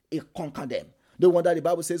 He conquered them. No wonder the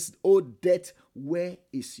Bible says, oh death, where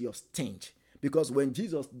is your sting? Because when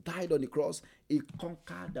Jesus died on the cross, he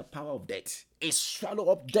conquered the power of death. He swallowed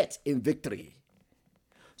up death in victory.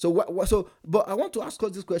 But I want to ask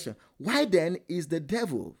us this question. Why then is the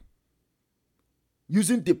devil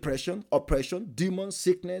using depression, oppression, demons,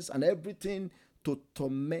 sickness, and everything to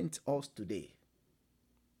torment us today?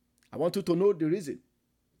 I want you to know the reason.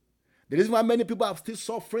 The reason why many people are still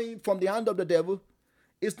suffering from the hand of the devil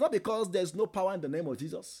is not because there's no power in the name of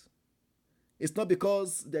Jesus. It's not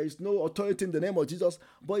because there is no authority in the name of Jesus,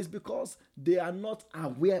 but it's because they are not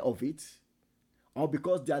aware of it or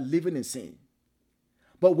because they are living in sin.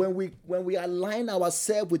 But when we align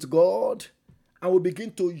ourselves with God and we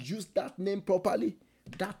begin to use that name properly,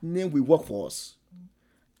 that name will work for us.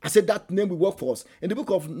 I said that name will work for us. In the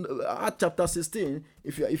book of Acts chapter 16,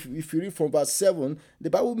 if you read from verse 7,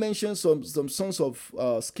 the Bible mentions some sons of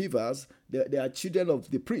Scevas. They are children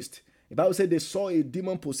of the priest. The Bible said they saw a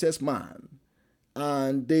demon-possessed man.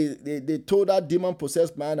 And they told that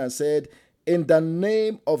demon-possessed man and said, in the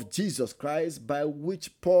name of Jesus Christ, by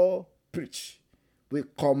which Paul preached, we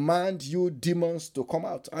command you demons to come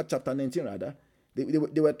out. Acts chapter 19 rather.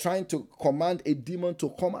 They were trying to command a demon to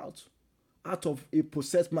come out of a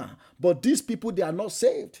possessed man. But these people, they are not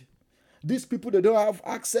saved. These people, they don't have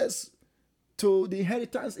access to the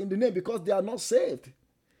inheritance in the name because they are not saved.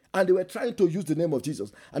 And they were trying to use the name of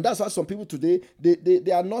Jesus. And that's why some people today,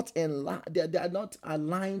 they are not they are not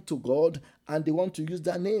aligned to God and they want to use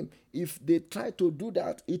that name. If they try to do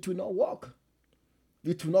that, it will not work.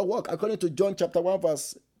 It will not work. According to John chapter 1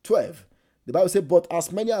 verse 12, the Bible says, but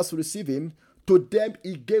as many as receive him, to them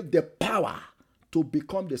he gave the power to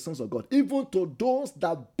become the sons of God, even to those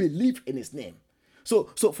that believe in his name. So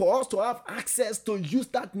for us to have access to use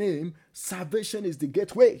that name, salvation is the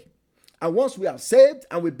gateway. And once we are saved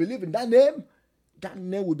and we believe in that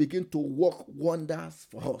name will begin to work wonders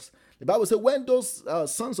for us. The Bible says when those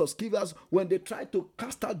sons of Scevas, when they tried to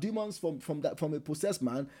cast out demons from a possessed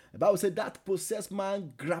man, the Bible said that possessed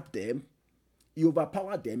man grabbed them, he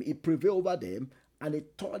overpowered them, he prevailed over them, and he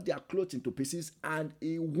tore their clothes into pieces and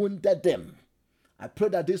he wounded them. I pray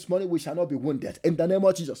that this morning we shall not be wounded in the name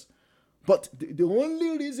of Jesus. But the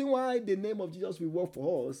only reason why the name of Jesus will work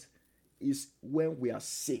for us is when we are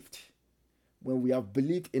saved. When we have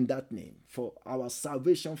believed in that name for our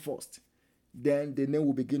salvation first, then the name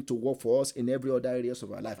will begin to work for us in every other areas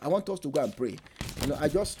of our life. I want us to go and pray. I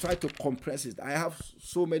just try to compress it. I have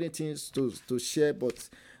so many things to share, but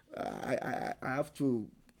I have to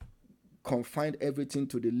confine everything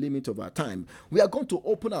to the limit of our time. We are going to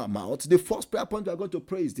open our mouths. The first prayer point we are going to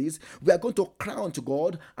pray is this. We are going to cry unto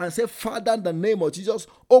God and say, Father, in the name of Jesus,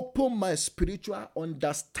 open my spiritual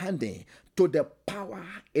understanding to the power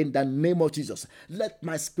in the name of Jesus. Let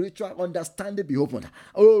my spiritual understanding be opened.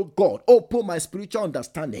 Oh God, open my spiritual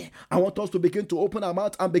understanding. I want us to begin to open our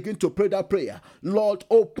mouth and begin to pray that prayer. Lord,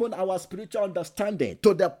 open our spiritual understanding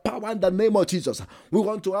to the power in the name of Jesus. We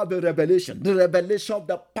want to have the revelation of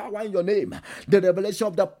the power in your name, the revelation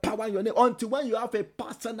of the power in your name. Until when you have a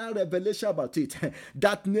personal revelation about it,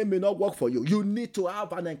 that name may not work for you. You need to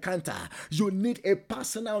have an encounter. You need a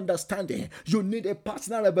personal understanding. You need a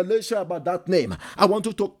personal revelation about that name. I want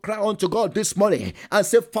you to cry unto God this morning and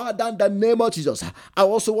say, Father, in the name of Jesus, I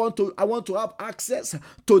want to have access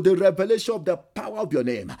to the revelation of the power of your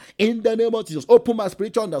name. In the name of Jesus, open my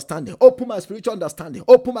spiritual understanding. Open my spiritual understanding.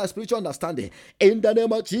 Open my spiritual understanding. In the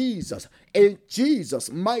name of Jesus. In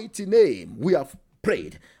Jesus' mighty name, we have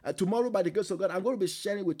prayed. Tomorrow, by the grace of God, I'm going to be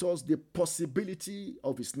sharing with us the possibility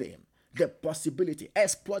of his name. The possibility,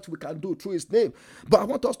 exploit we can do through his name. But I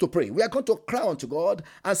want us to pray. We are going to cry unto God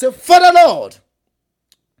and say, Father Lord,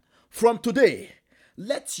 from today,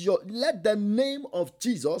 let the name of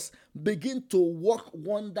Jesus begin to work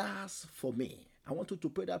wonders for me. I want you to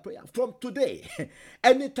pray that prayer. From today,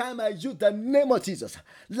 anytime I use the name of Jesus,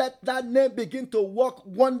 let that name begin to work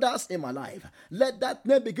wonders in my life. Let that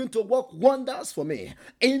name begin to work wonders for me.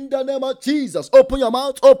 In the name of Jesus, open your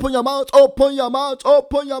mouth, open your mouth, open your mouth,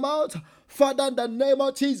 open your mouth. Father, in the name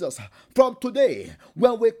of Jesus, from today,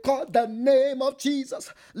 when we call the name of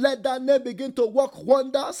Jesus, let that name begin to work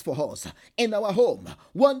wonders for us in our home,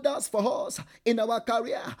 wonders for us in our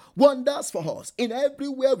career, wonders for us in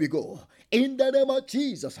everywhere we go. In the name of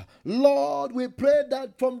Jesus, Lord, we pray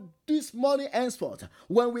that from this morning henceforth,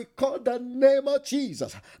 when we call the name of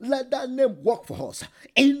Jesus, let that name work for us.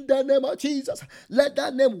 In the name of Jesus, let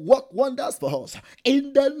that name work wonders for us.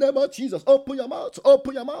 In the name of Jesus, open your mouth,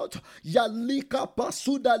 open your mouth. Yalika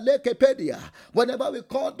pasuda lekepedia. Whenever we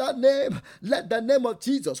call that name, let the name of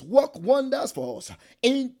Jesus work wonders for us.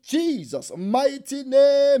 In Jesus' mighty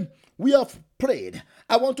name, we have prayed.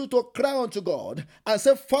 I want you to cry unto God and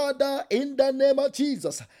say, Father, in the name of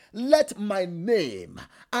Jesus, let my name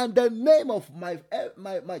and the name of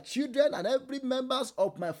my children and every members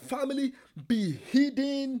of my family be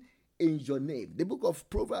hidden in your name. The book of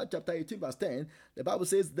Proverbs chapter 18 verse 10, the Bible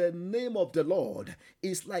says, the name of the Lord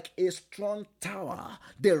is like a strong tower.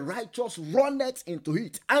 The righteous runneth into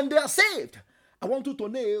it and they are saved. I want you to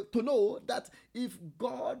know that if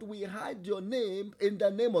God will hide your name in the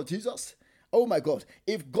name of Jesus, oh my God,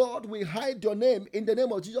 if God will hide your name in the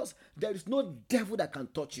name of Jesus, there is no devil that can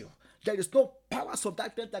touch you. There is no powers of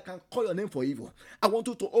darkness that can call your name for evil. I want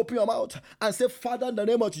you to open your mouth and say, Father, in the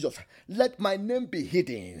name of Jesus, let my name be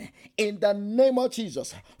hidden in the name of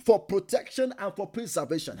Jesus for protection and for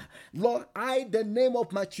preservation. Lord, hide the name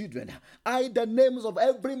of my children. Hide the names of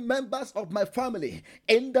every members of my family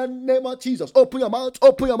in the name of Jesus. Open your mouth,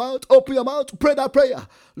 open your mouth, open your mouth. Pray that prayer.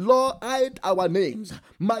 Lord, hide our names.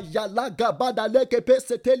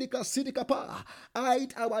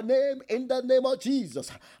 Hide our name in the name of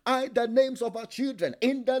Jesus. Hide the names of our children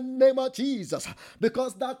in the name of Jesus,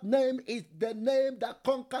 because that name is the name that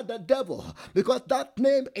conquered the devil, because that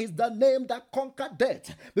name is the name that conquered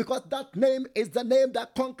death, because that name is the name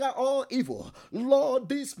that conquered all evil. Lord,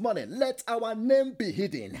 this morning, let our name be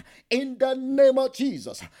hidden in the name of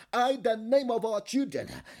Jesus. Hide the name of our children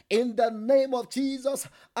in the name of Jesus.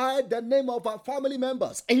 Hide the name of our family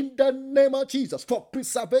members in the name of Jesus for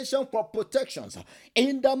preservation, for protections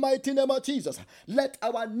in the mighty name of Jesus. Let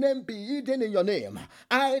our name be hidden in your name.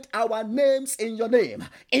 Hide our names in your name.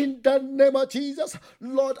 In the name of Jesus,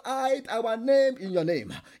 Lord, hide our name in your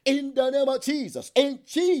name. In the name of Jesus, in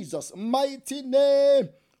Jesus' mighty name,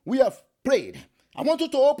 we have prayed. I want you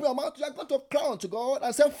to open your mouth. You are going to cry unto God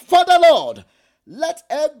and say, Father Lord, let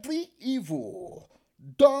every evil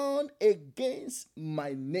done against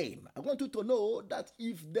my name. I want you to know that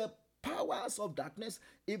if the powers of darkness,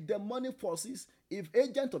 if the money forces, if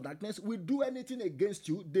agents of darkness will do anything against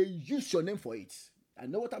you, they use your name for it. I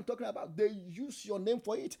know what I'm talking about. They use your name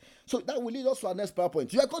for it. So that will lead us to our next prayer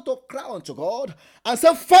point. You are going to cry unto God and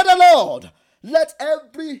say, Father Lord, let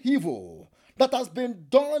every evil that has been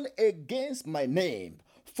done against my name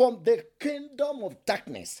from the kingdom of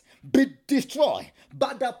darkness be destroyed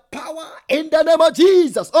by the power in the name of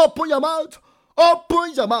Jesus. Open your mouth.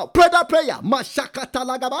 Open your mouth. Pray that prayer.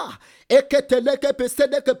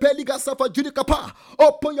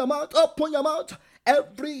 Open your mouth. Open your mouth.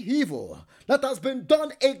 Every evil that has been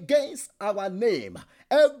done against our name,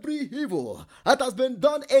 every evil that has been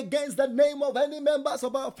done against the name of any members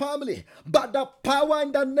of our family, by the power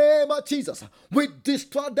in the name of Jesus, we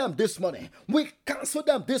destroy them this morning. We cancel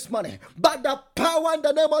them this morning by the power in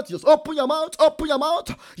the name of Jesus. Open your mouth, open your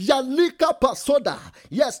mouth. Yalika Pasoda.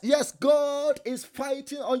 Yes, God is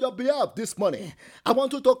fighting on your behalf this morning. I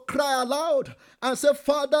want you to cry aloud and say,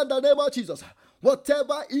 Father, in the name of Jesus,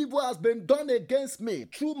 whatever evil has been done against me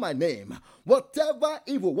through my name, whatever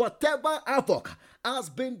evil, whatever havoc has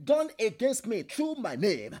been done against me through my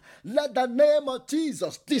name, let the name of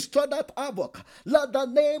Jesus destroy that havoc. Let the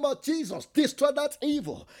name of Jesus destroy that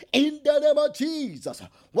evil. In the name of Jesus,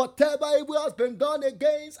 whatever evil has been done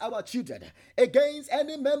against our children, against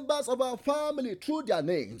any members of our family through their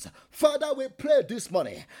names, Father, we pray this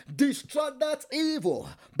morning, destroy that evil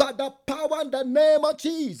by the power in the name of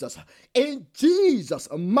Jesus. In Jesus'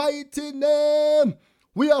 mighty name,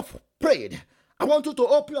 we have prayed. I want you to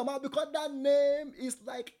open your mouth, because that name is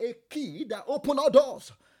like a key that opens all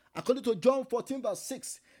doors. According to John 14 verse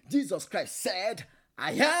 6, Jesus Christ said,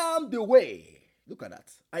 I am the way. Look at that.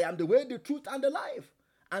 I am the way, the truth, and the life.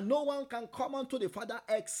 And no one can come unto the Father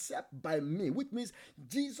except by me. Which means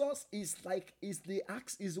Jesus is the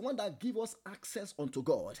one that gives us access unto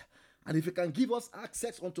God. And if He can give us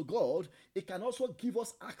access unto God, He can also give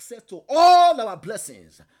us access to all our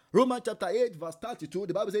blessings. Romans chapter 8 verse 32,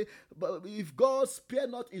 the Bible says, but if God spare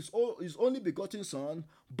not His only begotten Son,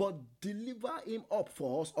 but deliver Him up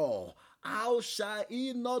for us all, how shall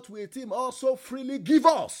He not with Him also freely give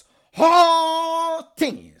us all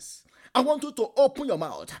things? I want you to open your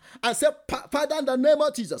mouth and say, Father, in the name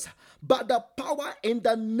of Jesus, by the power in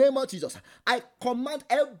the name of Jesus, I command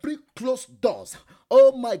every closed doors.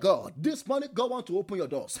 Oh my God, this morning God wants to open your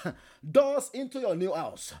doors. Doors into your new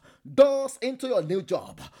house, doors into your new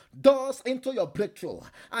job, doors into your breakthrough.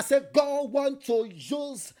 I say God wants to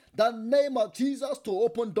use the name of Jesus to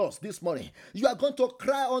open doors this morning. You are going to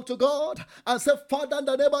cry unto God and say, Father, in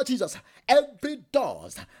the name of Jesus, every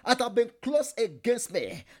doors that have been closed against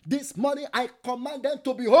me, this morning I command them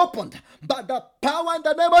to be opened by the power in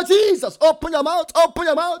the name of Jesus. Open your mouth, open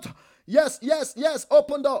your mouth. Yes,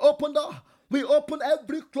 open door, open door. We open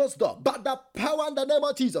every closed door by the power in the name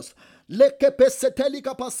of Jesus.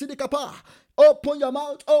 Open your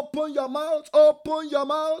mouth, open your mouth, open your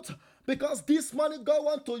mouth. Because this morning God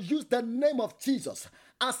wants to use the name of Jesus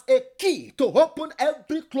as a key to open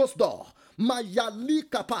every closed door. Mayali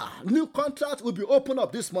Kapa. New contract will be opened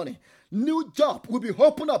up this morning. New job will be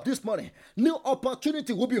opened up this morning. New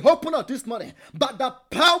opportunity will be opened up this morning. But the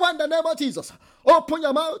power in the name of Jesus. Open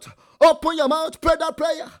your mouth. Open your mouth. Pray that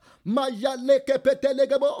prayer. Mayaleke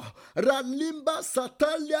petelegebo. Ralimba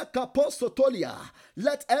satalia kaposotolia.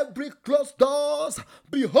 Let every closed doors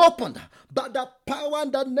be opened by the power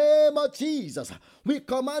in the name of Jesus. We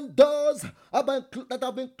command doors that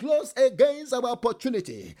have been closed against our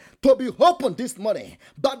opportunity to be opened this morning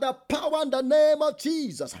by the power in the name of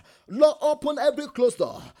Jesus. Lord, open every closed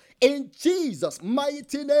door. In Jesus'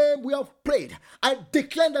 mighty name we have prayed. I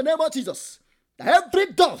declare in the name of Jesus,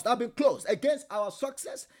 every door that has been closed against our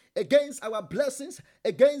success, against our blessings,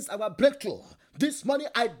 against our breakthrough, this morning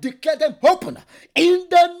I declare them open in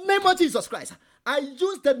the name of Jesus Christ. I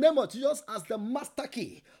use the name of Jesus as the master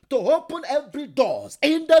key to open every doors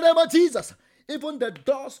in the name of Jesus. Even the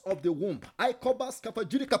doors of the womb. I cover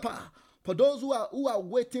Skapajurikapa. For those who are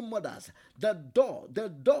waiting mothers, the door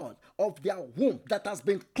of their womb that has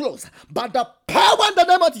been closed, by the power in the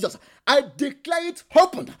name of Jesus, I declare it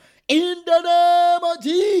open in the name of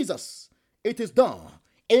Jesus. It is done.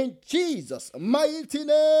 In Jesus' mighty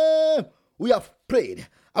name, we have prayed.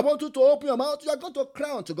 I want you to open your mouth. You are going to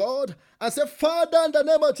cry unto God and say, Father, in the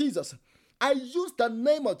name of Jesus, I use the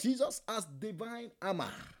name of Jesus as divine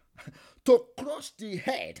armor to crush the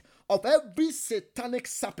head of every satanic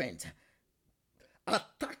serpent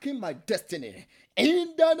attacking my destiny.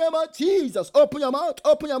 In the name of Jesus, open your mouth,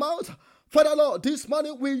 open your mouth. Father Lord, this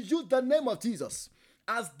morning we use the name of Jesus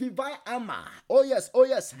as divine armor. Oh yes,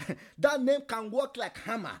 that name can work like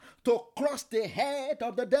hammer to crush the head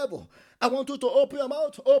of the devil. I want you to open your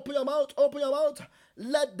mouth, open your mouth, open your mouth.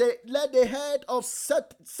 Let the head of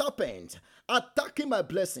serpent attacking my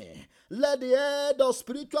blessing, let the head of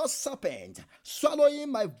spiritual serpent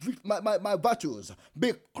swallowing my virtues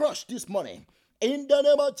be crushed this morning. In the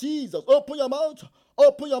name of Jesus, open your mouth,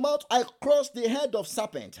 Open your mouth. I crush the head of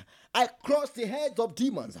serpent. I crush the heads of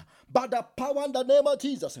demons. By the power in the name of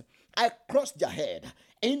Jesus, I crush their head.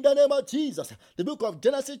 In the name of Jesus. The book of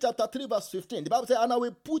Genesis chapter 3 verse 15. The Bible says, and I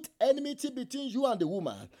will put enmity between you and the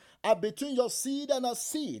woman, and between your seed and her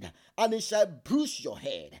seed, and it shall bruise your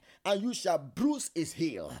head, and you shall bruise his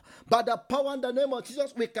heel. By the power in the name of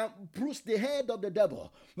Jesus, we can bruise the head of the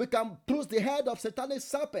devil. We can bruise the head of satanic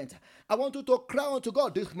serpent. I want you to cry unto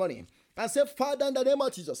God this morning and say, Father, in the name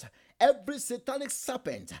of Jesus, every satanic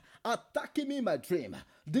serpent attacking me in my dream,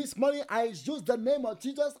 this morning I use the name of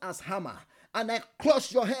Jesus as hammer, and I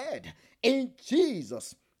crush your head. In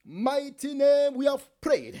Jesus' mighty name we have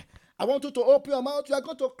prayed. I want you to open your mouth. You are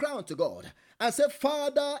going to cry unto God and say,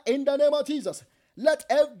 Father, in the name of Jesus, let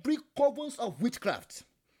every covenant of witchcraft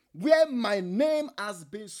where my name has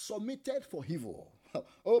been submitted for evil,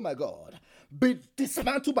 oh my God, be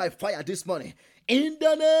dismantled by fire this morning. In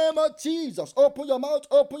the name of Jesus, open your mouth,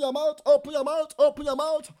 open your mouth, open your mouth, open your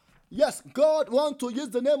mouth. Yes, God wants to use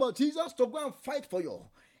the name of Jesus to go and fight for you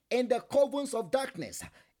in the covenants of darkness,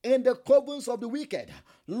 in the covenants of the wicked.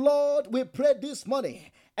 Lord, we pray this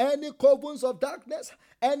morning, any covenants of darkness,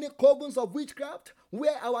 any covenants of witchcraft,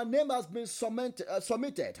 where our name has been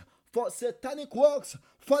submitted for satanic works,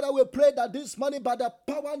 Father, we pray that this morning, by the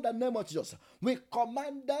power in the name of Jesus, we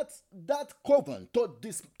command that covenant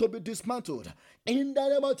to be dismantled. In the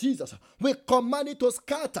name of Jesus, we command it to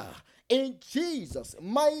scatter. In Jesus'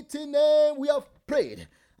 mighty name, we have prayed.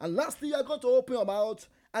 And lastly, you are going to open your mouth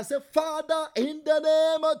and say, Father, in the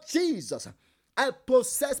name of Jesus, I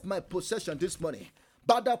possess my possession this morning.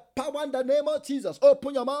 By the power in the name of Jesus,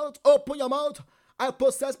 open your mouth, open your mouth. I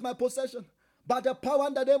possess my possession. By the power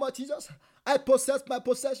in the name of Jesus, I possess my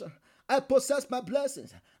possession. I possess my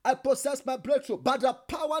blessings. I possess my breakthrough. By the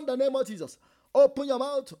power in the name of Jesus, open your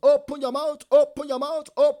mouth, open your mouth, open your mouth,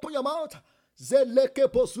 open your mouth. Zeleke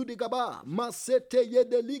posudigaba, masete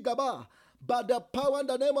yedeligaba. By the power in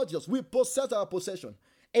the name of Jesus, we possess our possession.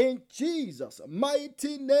 In Jesus'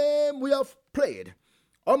 mighty name, we have prayed.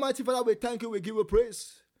 Almighty Father, we thank you, we give you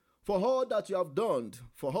praise for all that you have done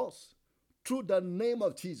for us through the name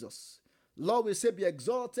of Jesus. Lord, we say be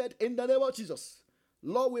exalted in the name of Jesus.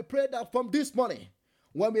 Lord, we pray that from this morning,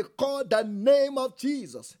 when we call the name of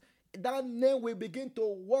Jesus, that name will begin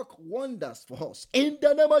to work wonders for us. In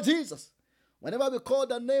the name of Jesus. Whenever we call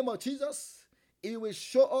the name of Jesus, it will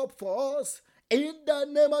show up for us in the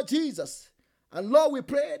name of Jesus. And Lord, we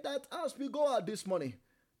pray that as we go out this morning,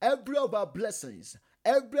 every of our blessings,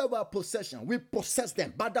 every of our possession, we possess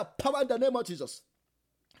them by the power in the name of Jesus.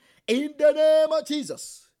 In the name of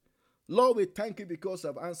Jesus. Lord, we thank you because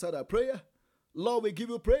I've answered our prayer. Lord, we give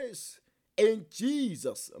you praise. In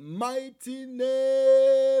Jesus' mighty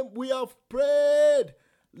name, we have prayed.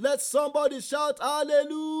 Let somebody shout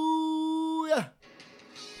hallelujah.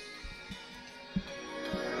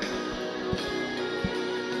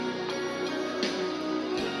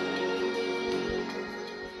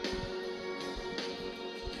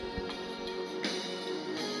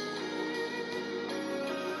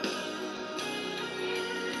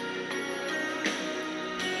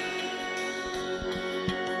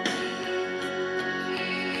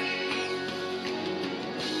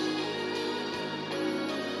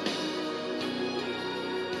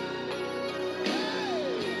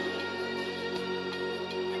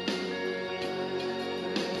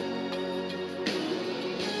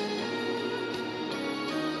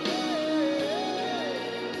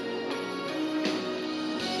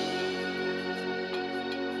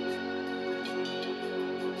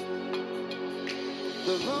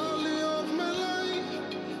 The value of my life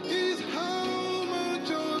is how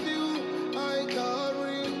much of you I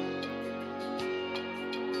carry.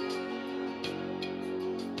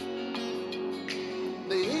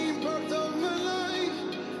 The impact of my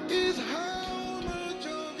life is how much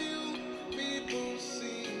of you people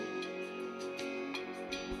see.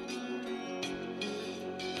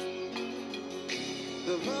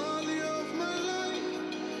 The value of my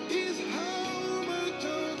life is how much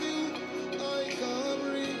of you I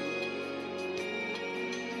carry.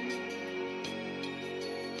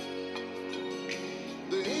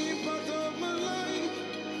 The impact of my life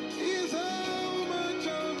is how much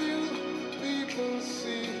of you people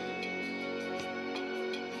see.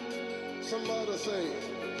 Somebody say,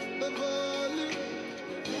 the value.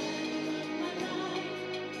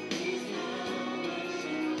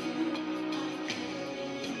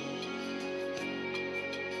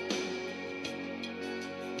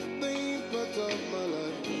 The impact of my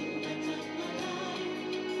life.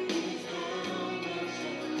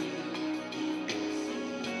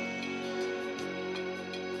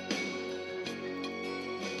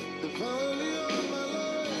 The value of my life.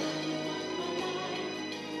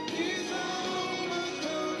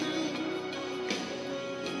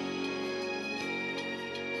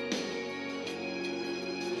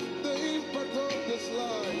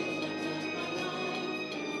 life.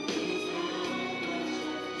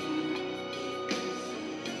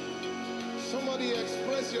 Somebody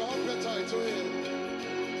express your appetite to him.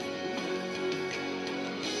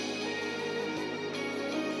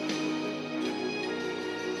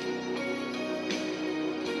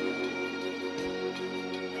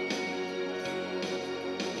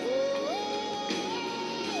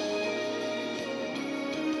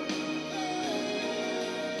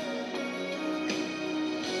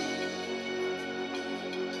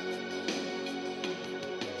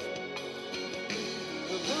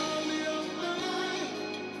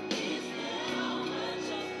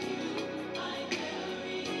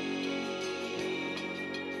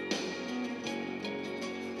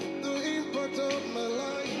 Of my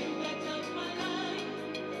life.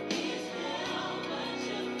 Is how much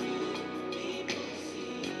of you people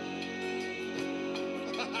see.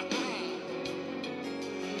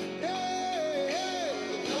 Hey, hey,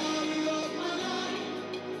 the value of my life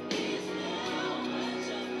is how much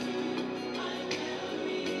of you I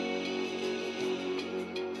carry.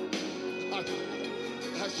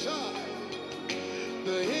 Hasha.